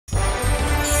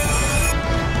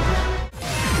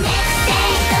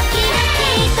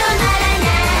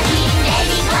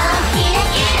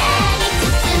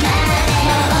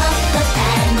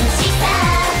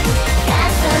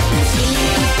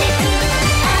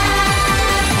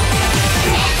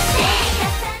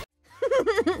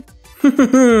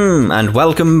And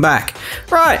welcome back.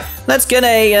 Right, let's get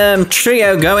a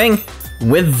trio going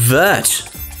with Vert.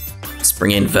 Let's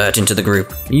bring in Vert into the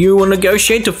group. You will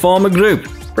negotiate to form a group.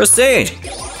 Proceed.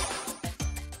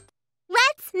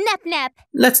 Let's nep-nep.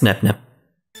 Let's nep-nep.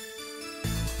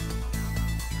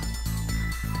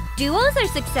 Duos are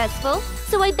successful,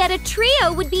 so I bet a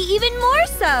trio would be even more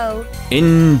so.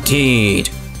 Indeed.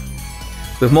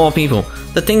 With more people,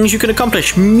 the things you can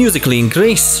accomplish musically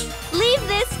increase. Leave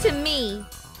this to me.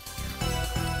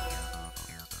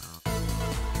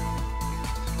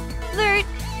 Vert,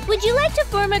 would you like to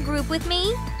form a group with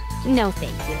me? No,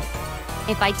 thank you.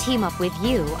 If I team up with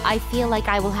you, I feel like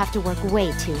I will have to work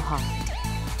way too hard.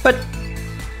 But...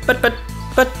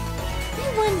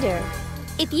 I wonder,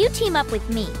 if you team up with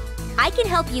me, I can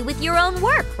help you with your own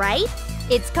work, right?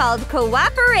 It's called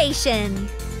cooperation.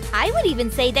 I would even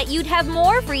say that you'd have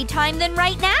more free time than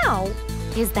right now.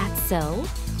 Is that so?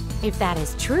 If that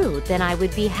is true, then I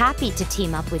would be happy to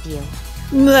team up with you.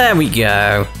 There we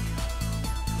go.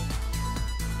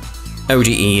 ODE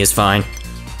is fine.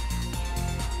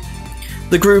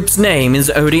 The group's name is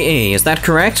ODE, is that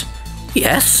correct?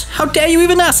 Yes. How dare you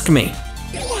even ask me?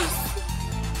 Yes.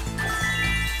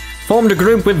 Formed a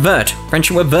group with Vert.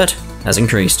 Friendship with Vert has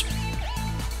increased.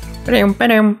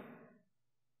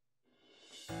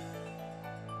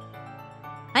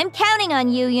 I'm counting on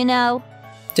you, you know.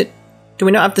 Do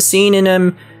we not have the scene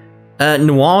in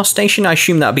Noir Station? I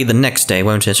assume that'll be the next day,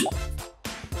 won't it?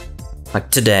 Like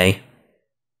today.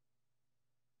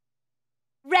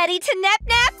 Ready to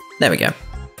nep-nep? There we go.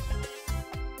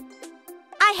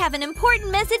 I have an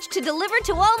important message to deliver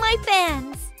to all my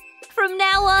fans. From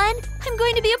now on, I'm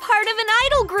going to be a part of an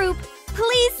idol group.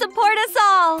 Please support us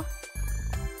all.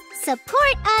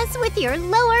 Support us with your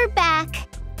lower back.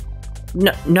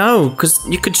 No, because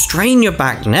you could strain your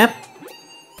back, Nep.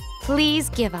 Please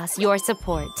give us your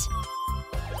support.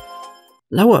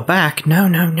 Lower back? No.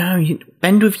 You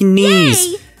bend with your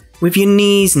knees. Yay! With your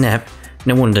knees, Nep.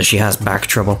 No wonder she has back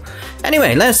trouble.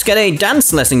 Anyway, let's get a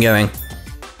dance lesson going.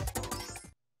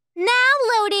 Now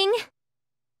loading.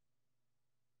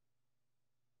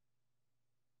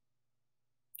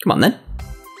 Come on, then.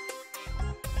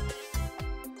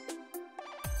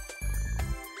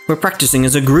 We're practicing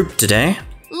as a group today.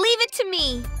 Leave it to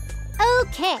me.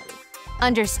 Okay.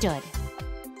 Understood.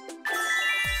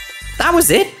 That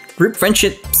was it. Group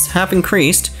friendships have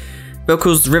increased.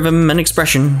 Vocals, rhythm, and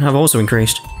expression have also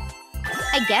increased.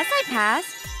 I guess I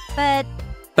passed, but...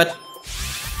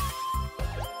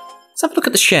 Let's have a look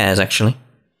at the shares, actually.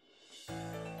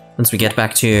 Once we get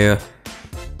back to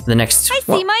the next... I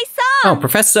see my song! Oh,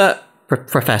 Professor for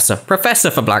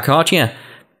Blackheart, yeah.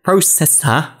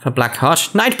 Processor for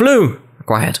Blackheart. Night Blue!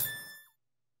 Acquired.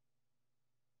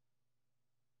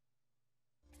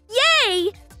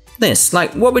 Yay! This,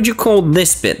 like, what would you call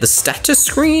this bit? The status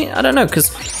screen? I don't know, because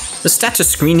the status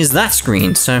screen is that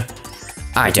screen, so...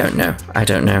 I don't know.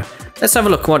 Let's have a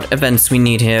look what events we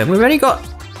need here. We've already got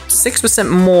 6%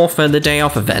 more for the day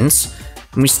off events,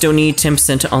 and we still need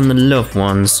 10% on the loved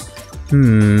ones.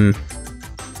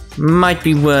 Might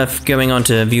be worth going on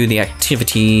to view the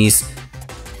activities.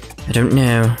 I don't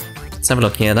know. Let's have a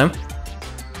look here, though.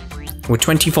 We're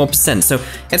 24%, so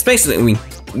it's basically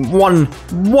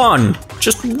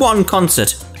just one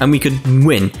concert, and we could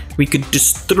win. We could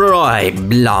destroy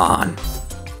Blanc.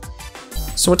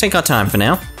 So we'll take our time for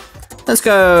now. Let's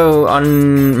go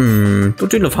on... we'll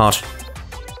do Love Heart.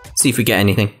 See if we get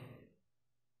anything.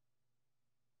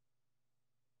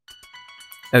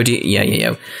 Oh dear,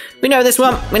 yeah. We know this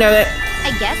one, we know it.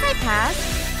 I guess I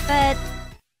passed, but...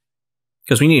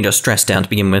 Because we need our stress down to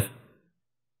begin with.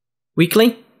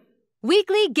 Weekly?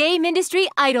 Weekly Game Industry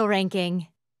Idol Ranking.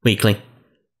 Weekly.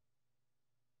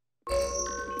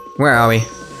 Where are we?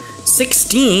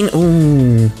 16?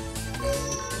 Ooh.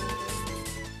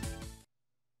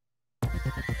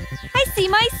 I see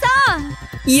my song!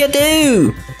 You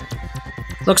do!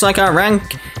 Looks like our rank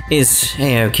is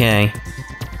A-okay.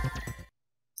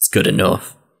 It's good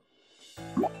enough.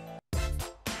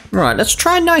 Right, let's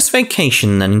try a nice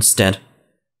vacation then instead.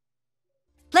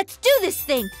 Let's do this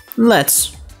thing!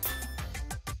 Let's.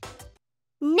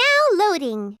 Now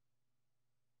loading.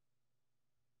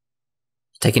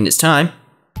 Taking its time.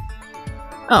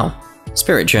 Oh,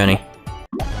 Spirit Journey.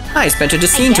 I expected a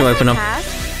scene to open up.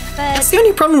 That's the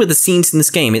only problem with the scenes in this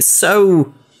game. It's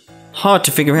so hard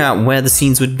to figure out where the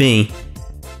scenes would be.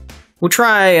 We'll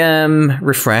try,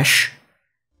 refresh.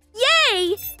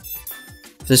 Yay!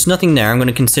 If there's nothing there, I'm going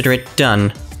to consider it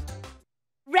done.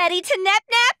 Ready to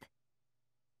nep-nep?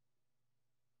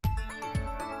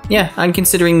 Yeah, I'm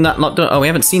considering that not done. Oh, we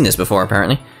haven't seen this before,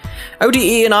 apparently.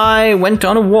 ODE and I went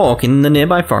on a walk in the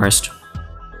nearby forest.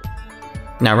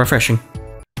 Now refreshing.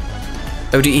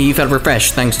 ODE felt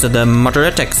refreshed thanks to the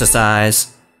moderate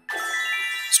exercise.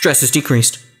 Stress is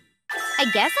decreased. I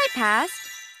guess I passed,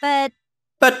 but...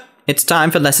 But it's time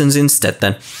for lessons instead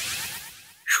then.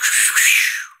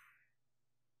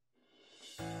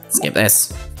 Skip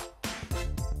this.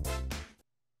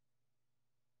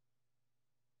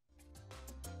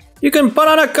 You can put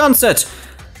on a concert!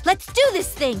 Let's do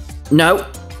this thing! No,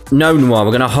 Noir,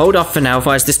 we're gonna hold off for now,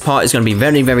 otherwise this part is gonna be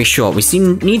very, very short. We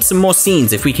need some more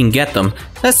scenes if we can get them.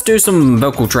 Let's do some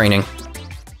vocal training.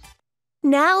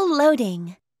 Now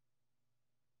loading.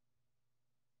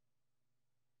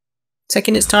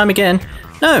 Taking its time again.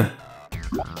 No.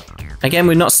 Again,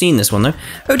 we've not seen this one though.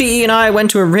 ODE and I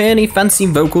went to a really fancy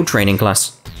vocal training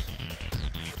class.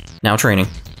 Now training.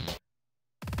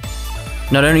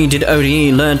 Not only did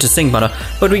ODE learn to sing better,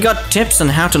 but we got tips on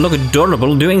how to look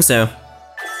adorable doing so.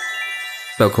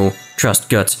 Vocal, trust,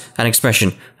 guts, and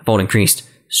expression have all increased.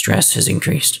 Stress has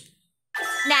increased.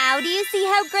 Now do you see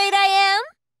how great I am?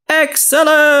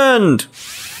 Excellent!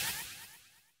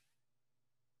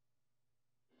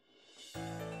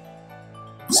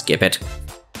 Skip it.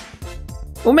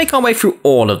 We'll make our way through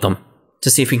all of them to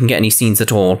see if we can get any scenes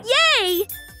at all. Yay!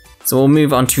 So we'll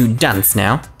move on to dance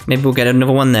now. Maybe we'll get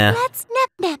another one there. Let's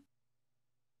nip.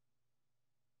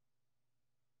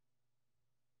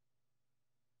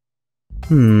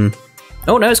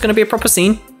 Oh no, it's going to be a proper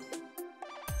scene.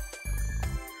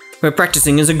 We're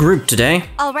practicing as a group today.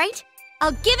 All right,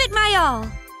 I'll give it my all.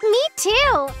 Me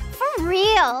too, for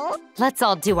real. Let's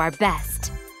all do our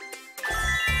best.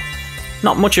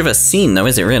 Not much of a scene though,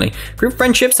 is it really? Group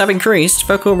friendships have increased,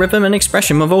 vocal rhythm and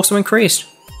expression have also increased.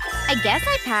 I guess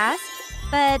I passed,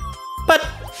 but...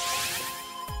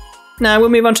 No, we'll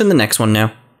move on to the next one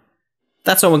now.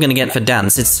 That's all we're gonna get for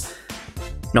dance. It's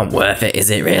not worth it, is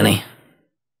it really?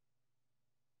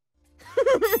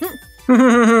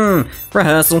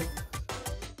 Rehearsal.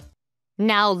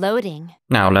 Now loading.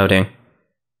 Now loading.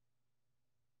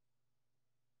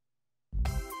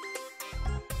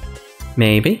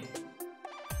 Maybe.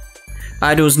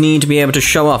 Idols need to be able to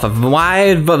show off a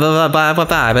wide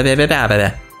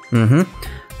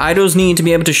Idols need to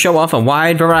be able to show off a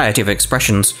wide variety of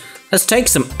expressions. Let's take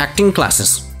some acting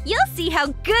classes. You'll see how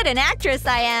good an actress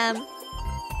I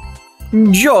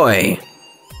am. Joy.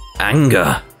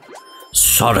 Anger.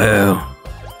 Sorrow.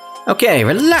 Okay,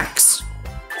 relax.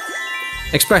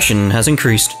 Expression has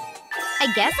increased. I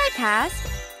guess I passed,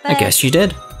 but... I guess you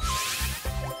did.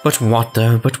 But what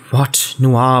though? But what?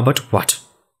 Noir, but what?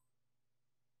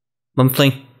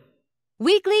 Monthly.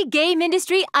 Weekly Game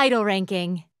Industry Idol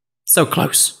Ranking. So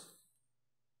close.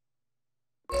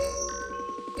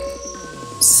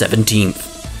 17th.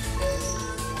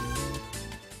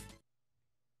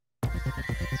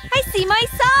 I see my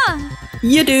song!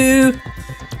 You do!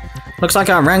 Looks like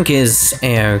our rank is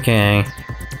A-okay.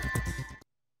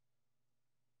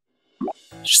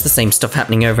 Just the same stuff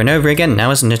happening over and over again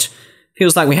now, isn't it?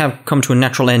 Feels like we have come to a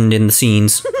natural end in the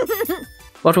scenes.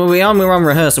 What were we on? We were on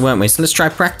rehearsal, weren't we? So let's try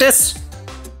practice.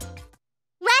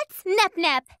 Let's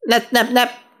nep. Let's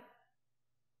nep.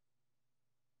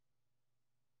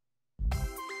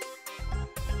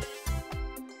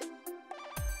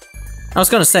 I was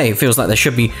going to say, it feels like there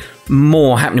should be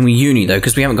more happening with Uni though,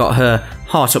 because we haven't got her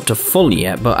heart up to full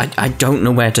yet, but I don't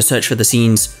know where to search for the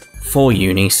scenes for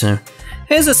Uni, so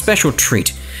here's a special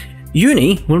treat.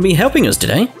 Uni will be helping us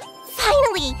today.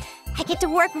 Finally! I get to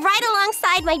work right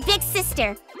alongside my big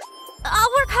sister.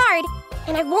 I'll work hard,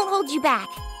 and I won't hold you back.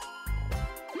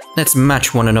 Let's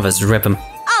match one another's rhythm.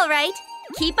 All right,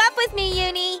 keep up with me,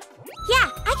 Uni. Yeah,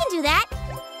 I can do that.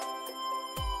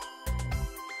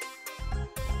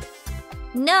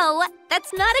 No,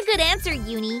 that's not a good answer,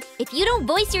 Uni. If you don't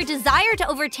voice your desire to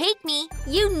overtake me,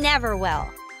 you never will.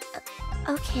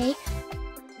 Okay.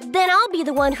 Then I'll be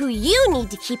the one who you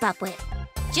need to keep up with.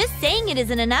 Just saying it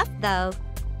isn't enough, though.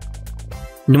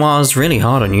 Noir's really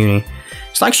hard on Uni.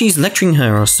 It's like she's lecturing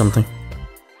her or something.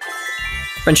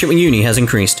 Friendship with Uni has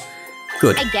increased.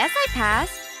 Good. I guess I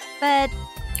passed, but...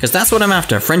 Because that's what I'm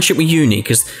after, friendship with Uni,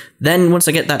 because then once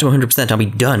I get that to 100%, I'll be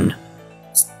done.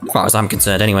 As far as I'm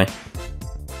concerned, anyway.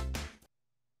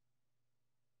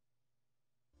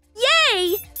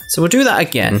 Yay! So we'll do that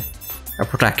again. I'll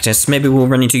practice. Maybe we'll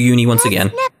run into Uni once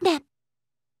again. Nep.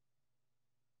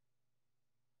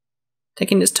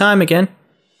 Taking its time again.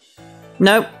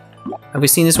 Nope. Have we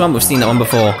seen this one? We've seen that one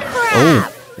before.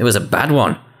 Oh, it was a bad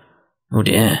one. Oh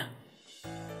dear.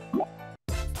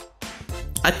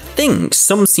 I think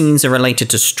some scenes are related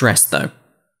to stress though.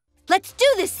 Let's do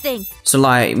this thing! So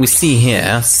like we see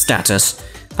here, status.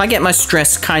 If I get my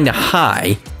stress kinda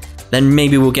high, then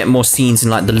maybe we'll get more scenes in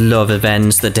like the love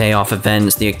events, the day off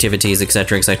events, the activities,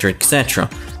 etc, etc, etc.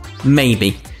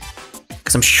 Maybe.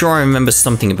 Because I'm sure I remember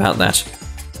something about that.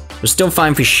 We're still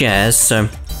fine for shares, so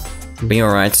it'll be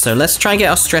alright. So let's try and get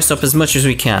our stress up as much as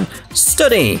we can.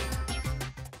 Study!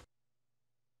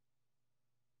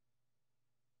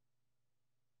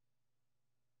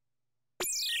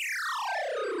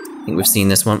 I think we've seen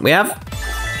this one. We have?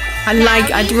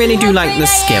 I really do like the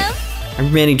skip. I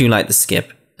really do like the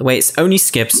skip. The way it only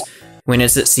skips when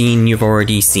it's a scene you've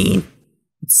already seen.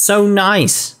 It's so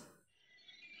nice.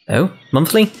 Oh,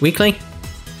 monthly? Weekly?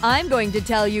 I'm going to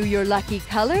tell you your lucky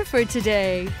color for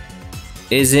today.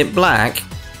 Is it black?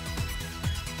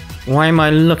 Why my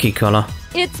lucky colour?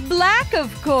 It's black,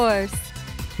 of course.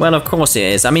 Well, of course it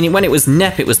is. I mean, when it was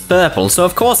Nep, it was purple, so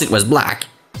of course it was black.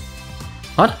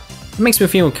 What? It makes me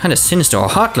feel kind of sinister or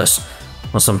heartless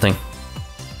or something.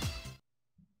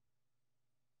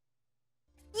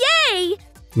 Yay!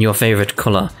 Your favourite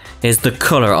colour is the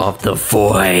colour of the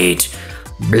void.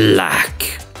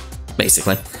 Black.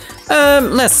 Basically.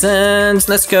 Lessons.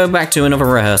 Let's go back to another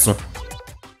rehearsal.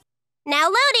 Now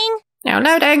loading. Now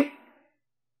loading.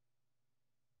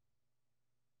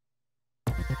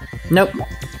 Nope.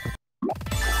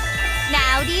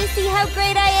 Now do you see how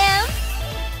great I am?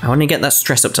 I want to get that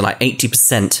stress up to like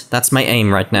 80%. That's my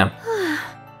aim right now.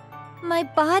 My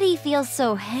body feels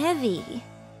so heavy.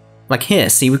 Like here,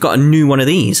 see, we've got a new one of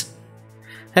these.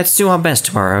 Let's do our best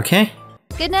tomorrow, okay?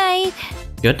 Good night.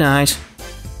 Good night.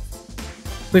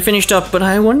 We finished up, but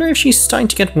I wonder if she's starting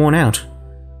to get worn out.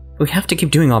 We have to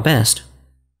keep doing our best.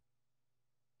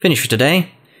 Finish for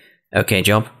today? Okay,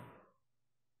 job.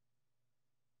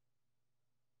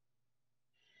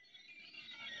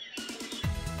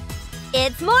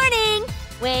 It's morning!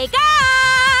 Wake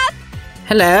up!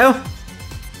 Hello?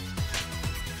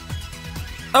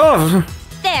 Oh!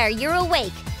 There, you're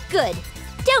awake. Good.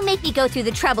 Don't make me go through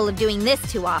the trouble of doing this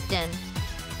too often.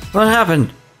 What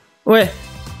happened? Wait.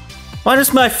 Why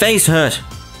does my face hurt?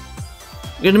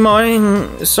 Good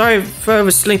morning. Sorry for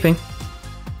oversleeping.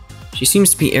 She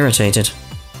seems to be irritated.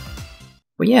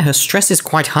 Well, yeah, her stress is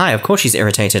quite high. Of course she's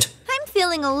irritated. I'm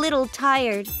feeling a little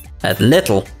tired. A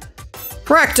little.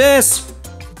 Practice!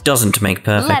 Doesn't make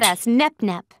perfect. Let us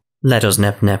nep-nep. Let us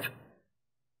nep-nep.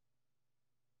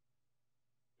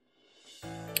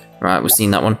 Right, we've seen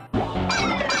that one.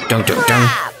 Dunk.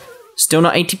 Still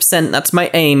not 80%. That's my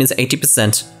aim, is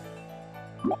 80%.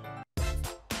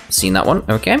 Seen that one,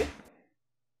 okay.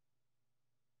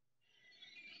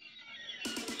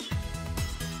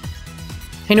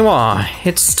 Hey Noir,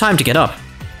 it's time to get up.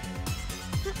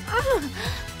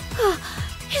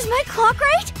 Is my clock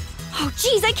right? Oh,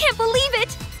 geez, I can't believe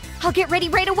it! I'll get ready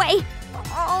right away.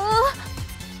 Oh.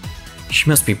 She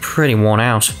must be pretty worn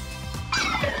out.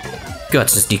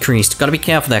 Guts has decreased. Gotta be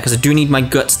careful there, because I do need my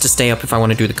guts to stay up if I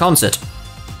want to do the concert.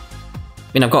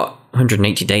 I mean, I've got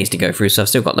 180 days to go through, so I've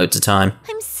still got loads of time.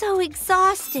 I'm so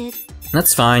exhausted.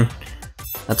 That's fine.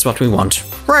 That's what we want.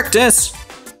 Practice!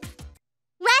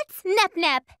 Let's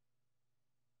nep-nep.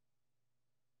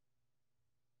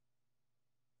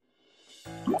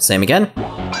 Same again.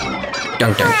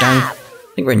 Dunk. I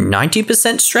think we're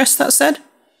 90% stress, that said?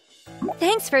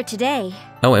 Thanks for today.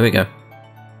 Oh, here we go.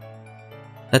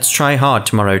 Let's try hard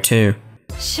tomorrow, too.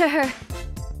 Sure.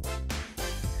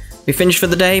 We finished for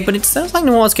the day, but it sounds like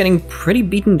Noir's getting pretty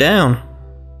beaten down.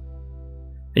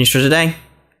 Finished for today?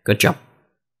 Good job.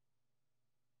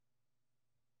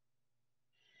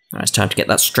 Alright, it's time to get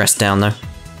that stress down, though.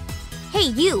 Hey,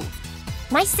 you.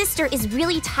 My sister is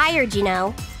really tired, you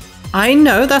know. I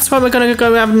know, that's why we're gonna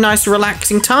go have a nice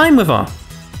relaxing time with her.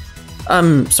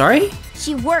 Sorry?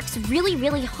 She works really,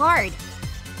 really hard.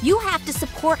 You have to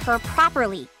support her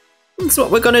properly. That's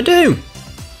what we're gonna do.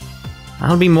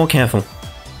 I'll be more careful.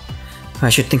 I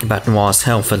should think about Noir's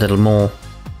health a little more.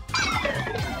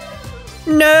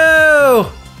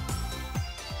 No!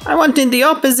 I wanted the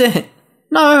opposite.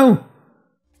 No!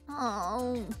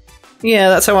 Oh. Yeah,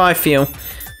 that's how I feel.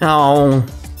 Oh,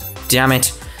 damn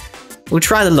it. We'll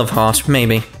try the love heart,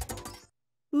 maybe.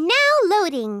 Now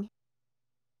loading.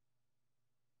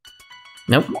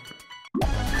 Nope.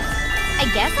 I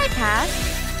guess I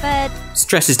passed, but...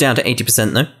 Stress is down to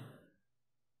 80% though.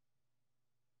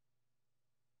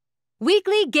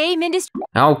 Weekly game industry.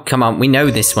 Oh, come on, we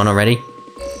know this one already.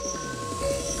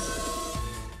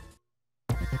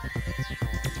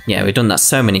 Yeah, we've done that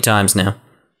so many times now.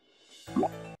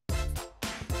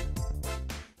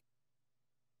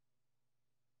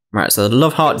 Right, so the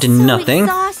love heart did nothing.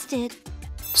 Exhausted.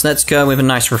 So let's go with a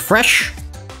nice refresh.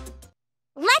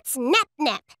 Let's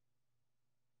nep-nep.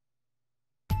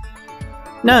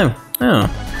 No. Oh.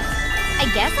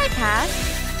 I guess I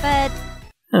passed, but...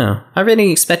 Oh, I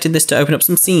really expected this to open up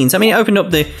some scenes. I mean, it opened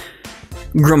up the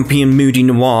grumpy and moody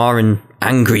noir and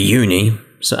angry uni,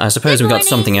 so I suppose we got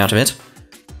something out of it.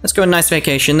 Let's go on a nice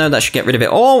vacation, though. That should get rid of it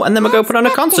all, and then we'll go put on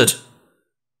a concert.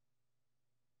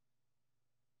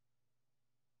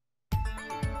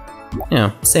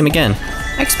 Yeah, same again.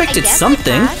 I expected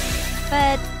something.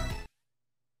 But...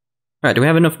 Right, do we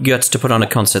have enough guts to put on a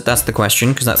concert? That's the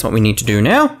question, because that's what we need to do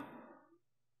now.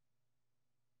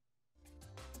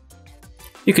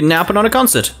 You can now put on a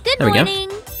concert. Good there we morning.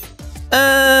 go.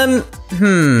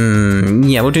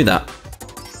 Yeah, we'll do that.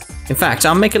 In fact,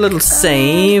 I'll make a little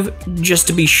save just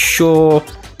to be sure.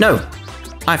 No,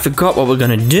 I forgot what we're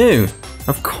gonna do.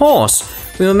 Of course,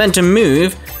 we were meant to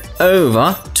move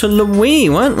over to Louis,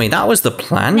 weren't we? That was the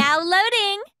plan. Now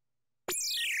loading.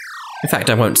 In fact,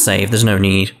 I won't save. There's no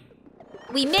need.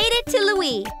 We made it to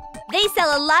Louis. They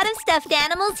sell a lot of stuffed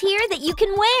animals here that you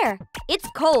can wear. It's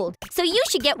cold, so you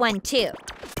should get one too.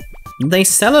 They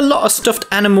sell a lot of stuffed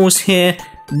animals here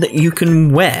that you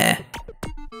can wear.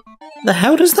 The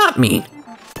hell does that mean?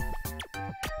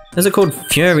 Is it called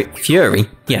Fury?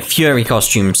 Yeah, Fury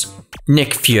costumes.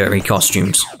 Nick Fury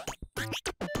costumes.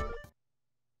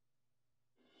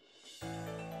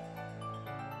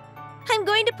 I'm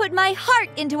going to put my heart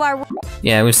into our...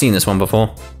 Yeah, we've seen this one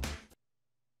before.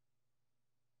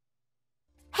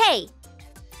 Hey!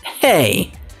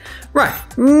 Hey! Right,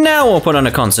 now we'll put on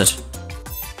a concert.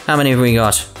 How many have we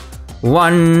got?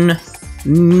 1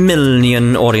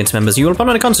 million audience members. You will put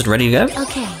on a concert. Ready to go?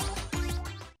 Okay.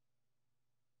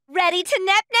 Ready to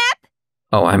nap?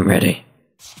 Oh, I'm ready.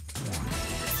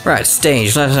 Right,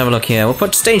 stage. Let's have a look here. We'll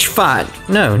put stage 5.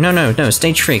 No,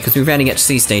 stage 3, because we rarely get to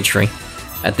see stage 3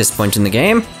 at this point in the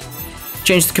game.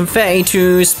 Change the confetti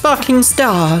to sparkling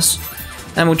stars.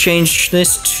 And we'll change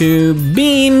this to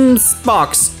beam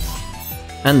sparks.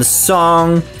 And the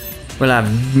song will have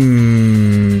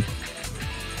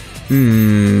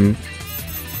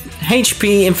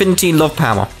HP Infinity Love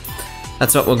Power.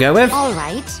 That's what we'll go with. All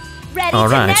right. Ready All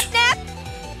to right. nap?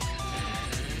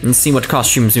 And see what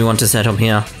costumes we want to set up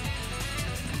here.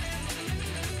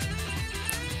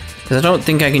 Because I don't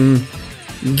think I can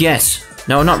get...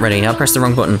 No, not ready. I'll press the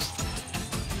wrong button.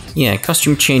 Yeah,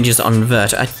 costume changes on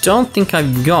Vert. I don't think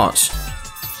I've got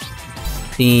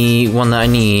the one that I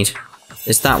need.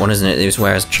 It's that one, isn't it? It was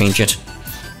where I change it.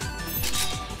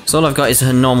 So all I've got is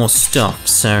her normal stuff,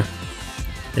 so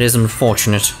it is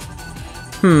unfortunate.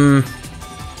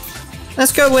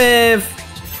 Let's go with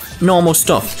normal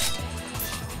stuff.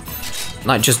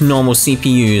 Like just normal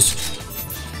CPUs.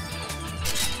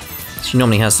 She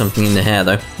normally has something in the hair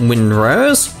though.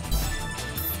 Windrose.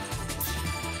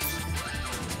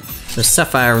 The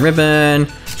sapphire ribbon.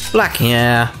 Black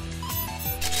hair.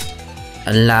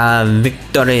 La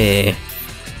victory.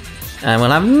 And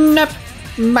we'll have nap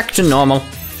back to normal.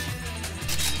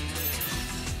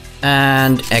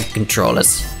 And egg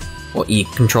controllers. Or E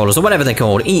controllers, or whatever they're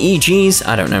called. EEGs?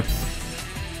 I don't know.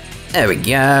 There we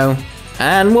go.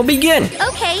 And we'll begin.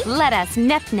 Okay. Let us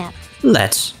nep.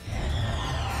 Let's.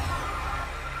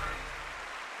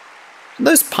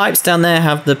 Those pipes down there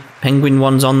have the penguin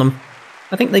ones on them.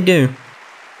 I think they do.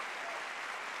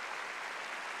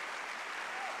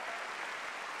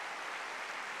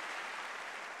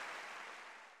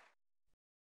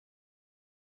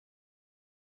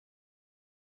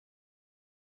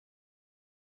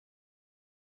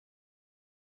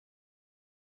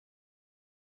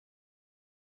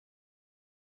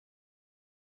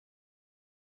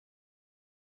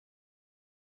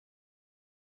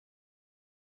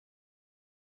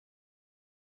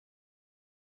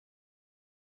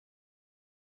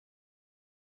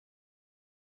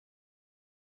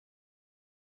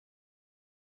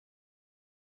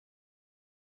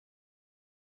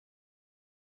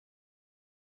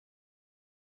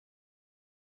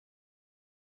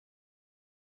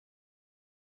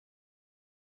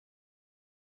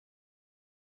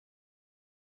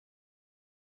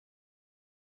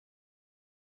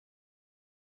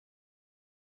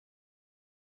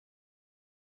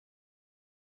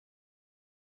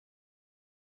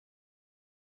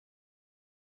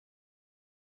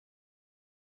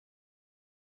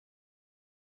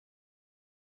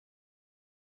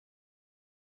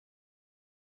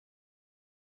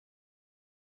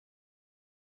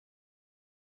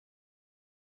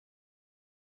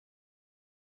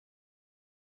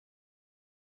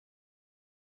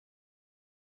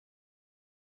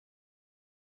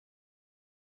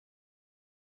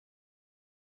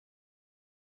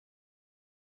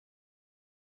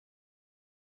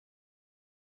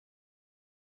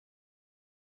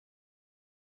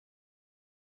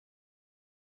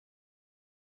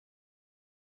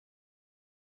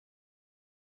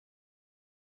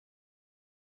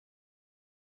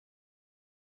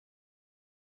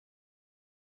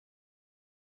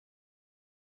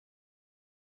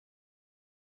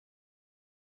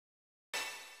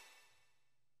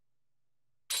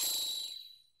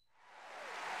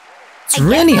 It's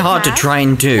really hard to try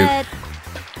and do,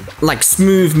 like,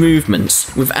 smooth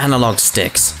movements with analog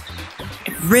sticks.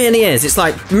 It really is. It's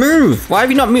like, move! Why have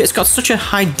you not moved? It's got such a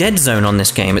high dead zone on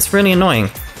this game. It's really annoying.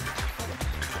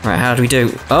 Right, how do we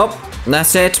do? Oh,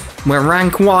 that's it. We're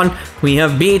rank 1. We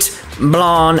have beat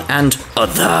Blanc and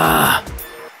other.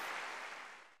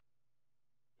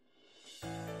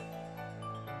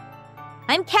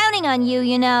 I'm counting on you,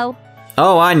 you know.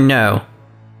 Oh, I know.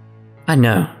 I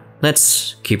know.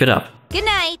 Let's keep it up. Good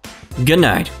night. Good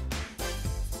night.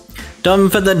 Done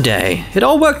for the day. It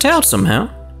all worked out somehow.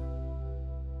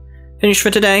 Finished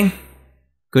for today.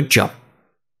 Good job.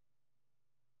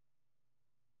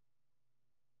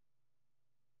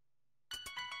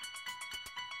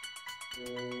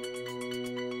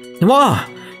 Noir,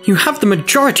 you have the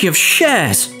majority of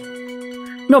shares.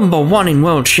 #1 in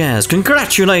world shares.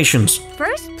 Congratulations.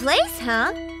 First place,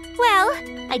 huh? Well,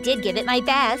 I did give it my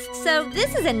best, so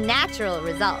this is a natural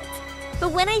result.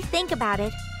 But when I think about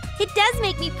it, it does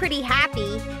make me pretty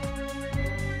happy.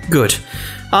 Good.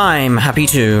 I'm happy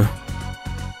too.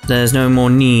 There's no more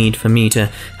need for me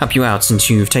to help you out since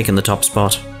you've taken the top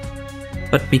spot.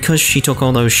 But because she took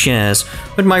all those shares,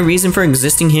 would my reason for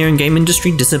existing here in game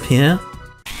industry disappear?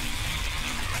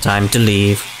 Time to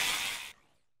leave.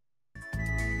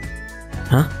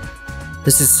 Huh?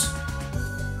 This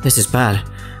is bad.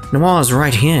 Noir's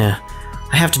right here.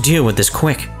 I have to deal with this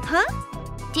quick. Huh?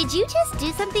 Did you just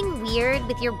do something weird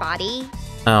with your body?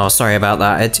 Oh, sorry about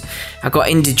that. I got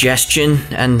indigestion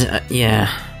and, yeah.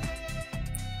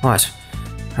 What?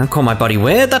 Don't call my body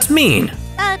weird, that's mean.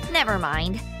 Never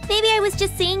mind. Maybe I was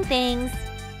just seeing things.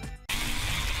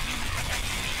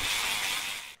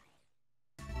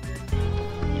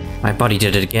 My body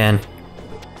did it again.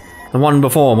 The one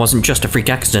before wasn't just a freak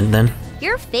accident then.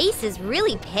 Your face is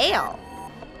really pale.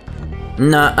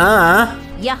 Nuh-uh.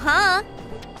 Yeah-huh.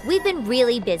 We've been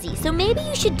really busy, so maybe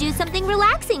you should do something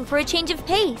relaxing for a change of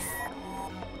pace.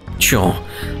 Sure.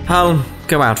 I'll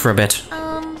go out for a bit.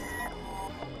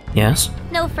 Yes?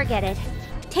 No, forget it.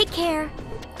 Take care.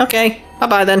 Okay,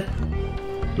 bye-bye then.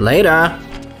 Later.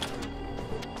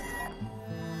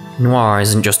 Noir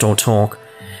isn't just all talk.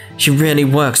 She really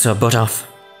works her butt off.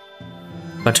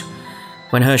 But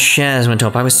when her shares went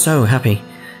up, I was so happy.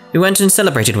 We went and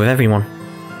celebrated with everyone.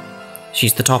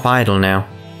 She's the top idol now.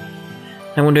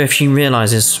 I wonder if she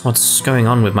realizes what's going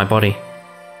on with my body.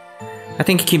 I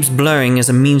think it keeps blurring as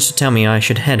a means to tell me I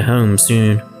should head home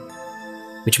soon.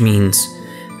 Which means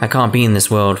I can't be in this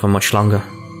world for much longer.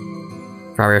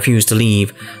 If I refuse to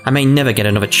leave, I may never get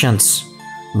another chance.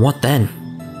 What then?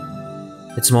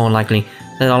 It's more likely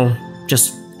that it'll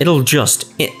just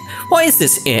what is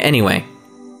this it anyway?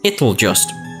 It'll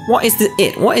just. What is the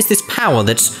it? What is this power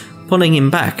that's pulling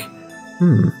him back?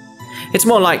 It's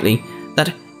more likely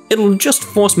that it'll just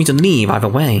force me to leave either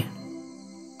way.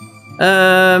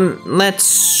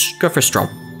 Let's go for a stroll.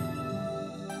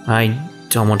 I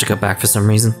don't want to go back for some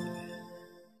reason.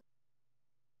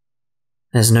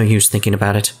 There's no use thinking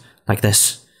about it like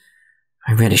this.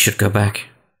 I really should go back.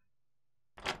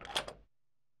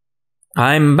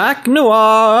 I'm back,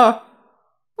 Noir!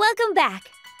 Welcome back.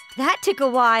 That took a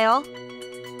while.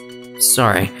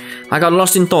 Sorry, I got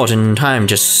lost in thought and time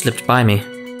just slipped by me.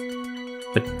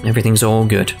 But everything's all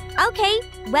good. Okay,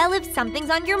 well, if something's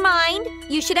on your mind,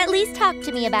 you should at least talk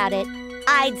to me about it.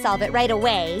 I'd solve it right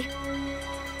away.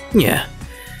 Yeah,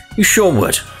 you sure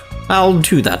would. I'll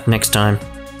do that next time.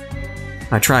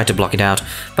 I tried to block it out,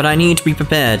 but I need to be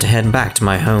prepared to head back to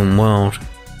my home world.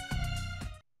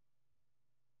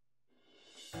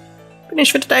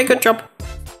 Finished for today, good job.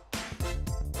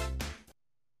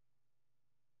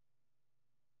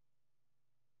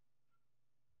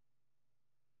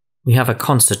 We have a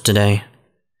concert today.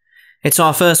 It's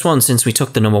our first one since we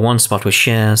took the #1 spot with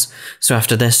shares, so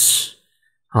after this,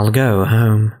 I'll go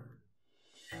home.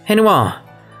 Hey Noir,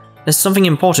 there's something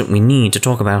important we need to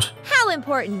talk about. How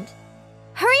important?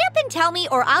 Hurry up and tell me,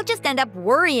 or I'll just end up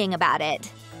worrying about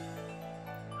it.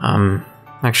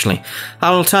 Actually,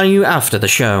 I'll tell you after the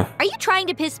show. Are you trying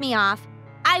to piss me off?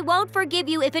 I won't forgive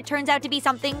you if it turns out to be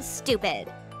something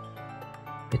stupid.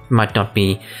 It might not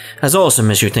be as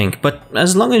awesome as you think, but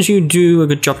as long as you do a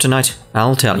good job tonight,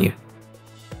 I'll tell you.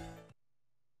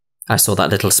 I saw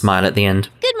that little smile at the end.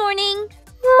 Good morning.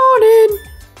 Morning!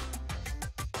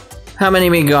 How many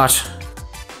we got?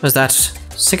 Was that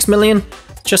 6 million?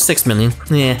 Just 6 million,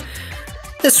 yeah.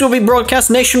 This will be broadcast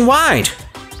nationwide.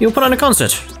 You'll put on a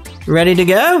concert. Ready to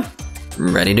go?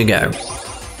 Ready to go.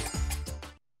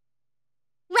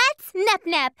 Let's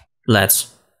nep.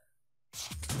 Let's.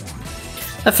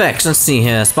 Effects, let's see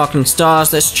here. Sparkling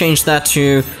stars, let's change that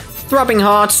to throbbing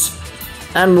hearts.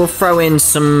 And we'll throw in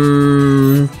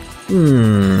some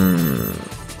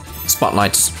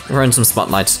Spotlights. We're in some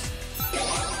spotlights.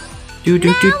 Do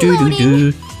do do do do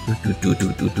do do do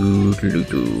do do do do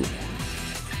do.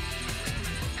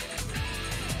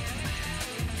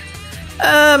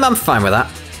 I'm fine with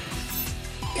that.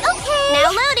 Okay.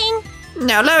 Now loading.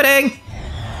 Now loading.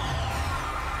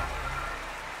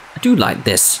 I do like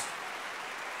this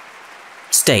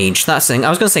stage. That's the thing. I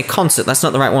was going to say concert. That's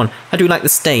not the right one. I do like the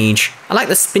stage. I like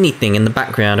the spinny thing in the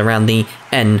background around the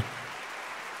N.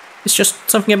 It's just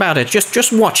something about it.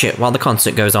 Just watch it while the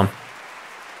concert goes on.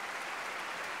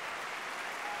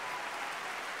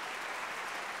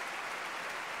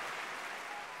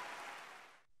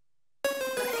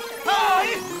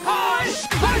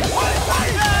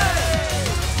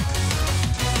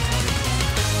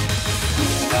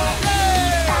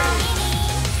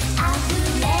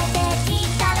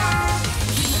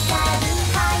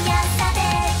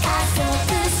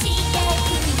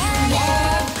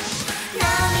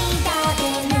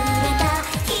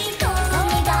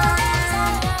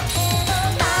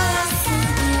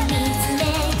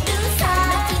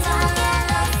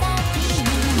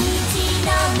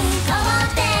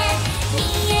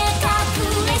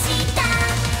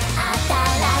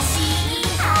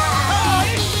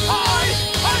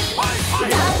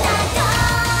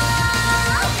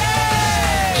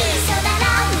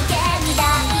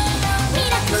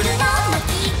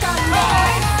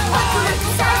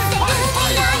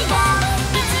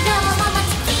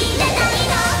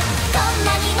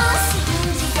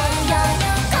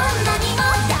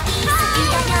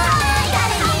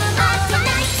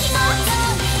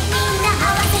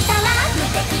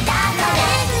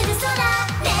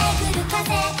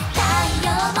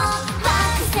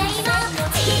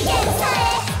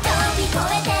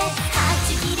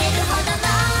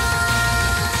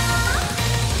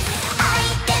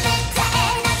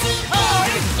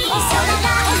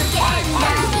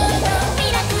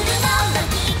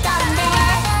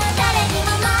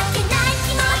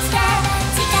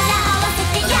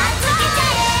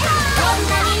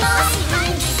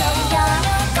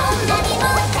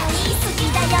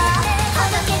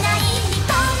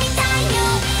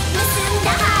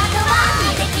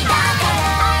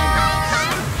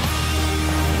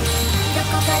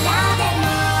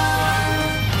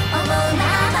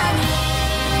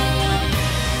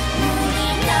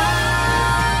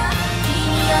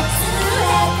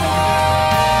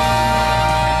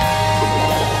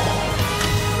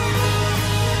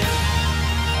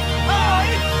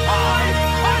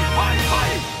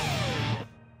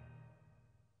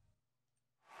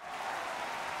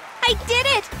 I did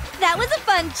it! That was a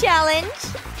fun challenge!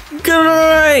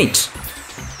 Great!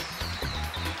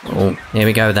 Oh, here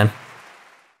we go then.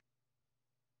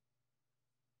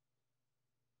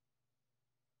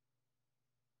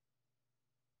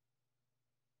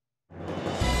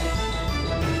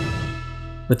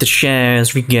 With the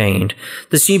shares regained,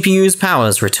 the CPU's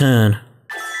powers return.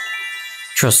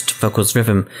 Trust, focus,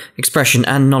 rhythm, expression,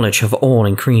 and knowledge have all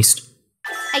increased.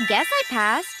 I guess I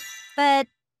passed, but...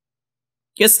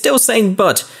 You're still saying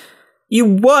but. You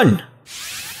won!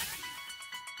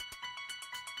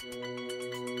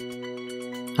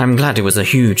 I'm glad it was a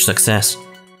huge success.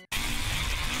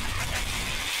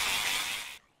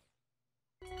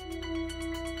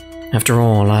 After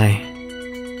all,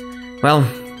 well,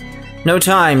 no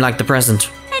time like the present.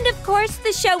 And of course,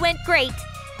 the show went great.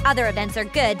 Other events are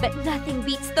good, but nothing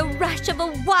beats the rush of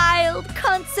a wild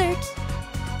concert.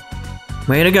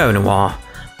 Way to go, Noir.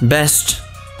 Best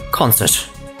concert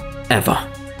ever.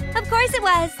 Of course it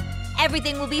was.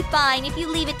 Everything will be fine if you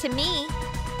leave it to me.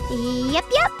 Yep.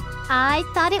 I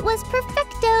thought it was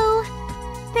perfecto.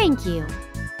 Thank you.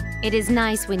 It is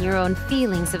nice when your own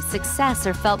feelings of success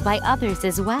are felt by others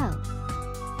as well.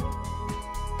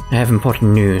 I have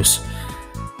important news.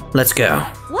 Let's go.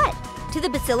 What? To the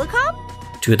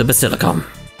Basilicom? To the Basilicom.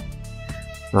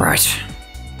 Right.